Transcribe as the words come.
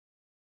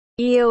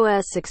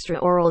EOS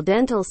Extraoral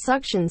Dental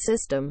Suction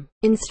System.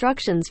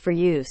 Instructions for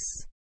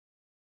use.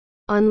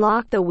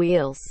 Unlock the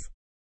wheels.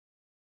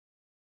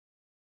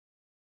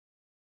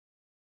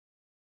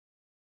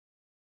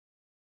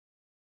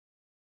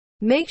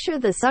 Make sure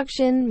the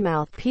suction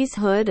mouthpiece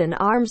hood and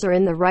arms are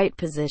in the right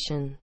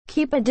position.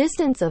 Keep a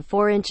distance of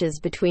 4 inches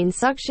between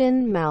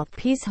suction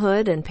mouthpiece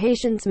hood and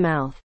patient's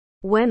mouth.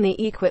 When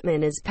the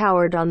equipment is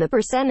powered on, the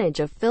percentage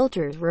of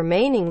filters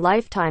remaining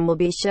lifetime will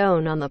be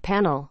shown on the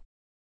panel.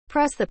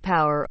 Press the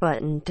power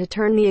button to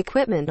turn the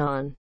equipment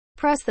on.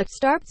 Press the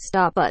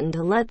start-stop button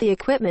to let the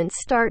equipment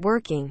start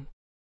working.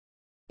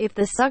 If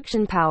the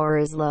suction power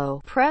is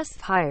low, press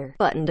higher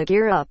button to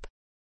gear up.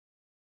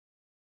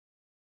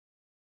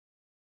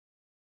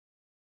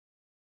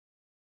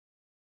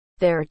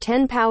 There are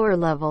 10 power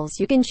levels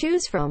you can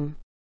choose from.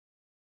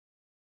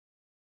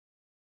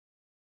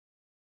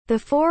 The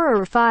 4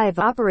 or 5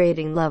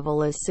 operating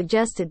level is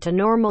suggested to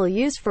normal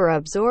use for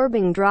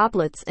absorbing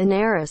droplets and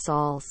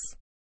aerosols.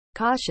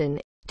 Caution: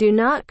 do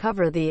not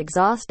cover the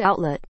exhaust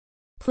outlet.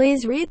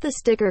 Please read the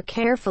sticker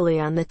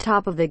carefully on the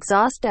top of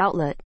exhaust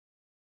outlet.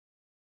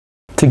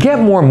 To get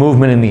more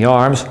movement in the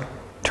arms,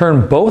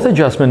 turn both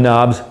adjustment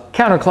knobs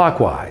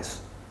counterclockwise.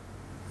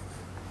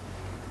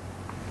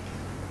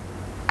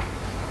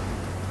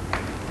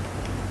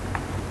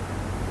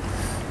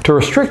 To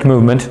restrict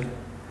movement,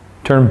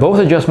 turn both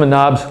adjustment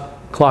knobs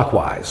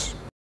clockwise.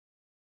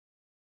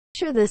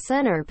 Make sure the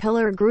center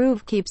pillar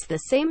groove keeps the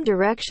same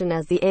direction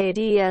as the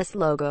ADS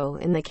logo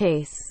in the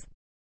case.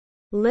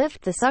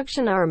 Lift the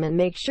suction arm and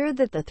make sure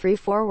that the 3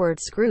 forward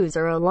screws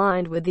are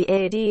aligned with the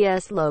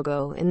ADS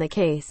logo in the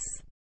case.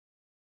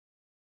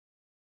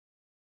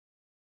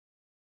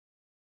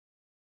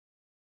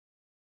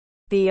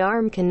 The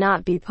arm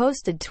cannot be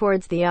posted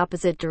towards the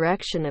opposite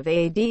direction of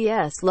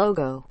ADS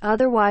logo,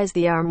 otherwise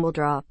the arm will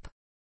drop.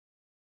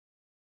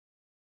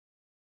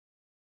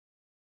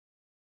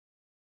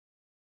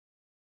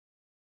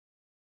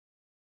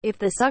 If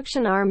the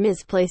suction arm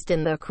is placed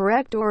in the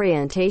correct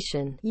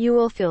orientation, you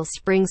will feel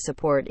spring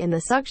support in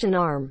the suction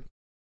arm.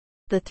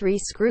 The 3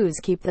 screws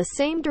keep the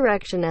same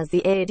direction as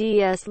the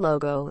ADS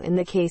logo in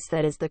the case,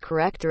 that is the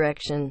correct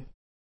direction.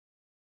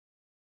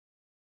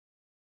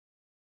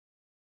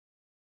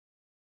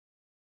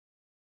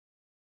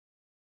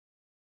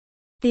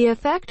 The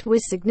effect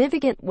was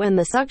significant when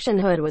the suction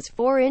hood was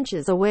 4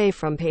 inches away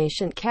from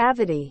patient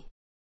cavity.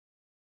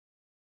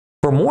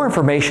 For more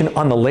information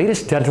on the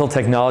latest dental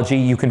technology,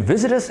 you can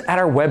visit us at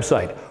our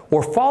website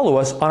or follow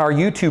us on our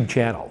YouTube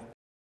channel.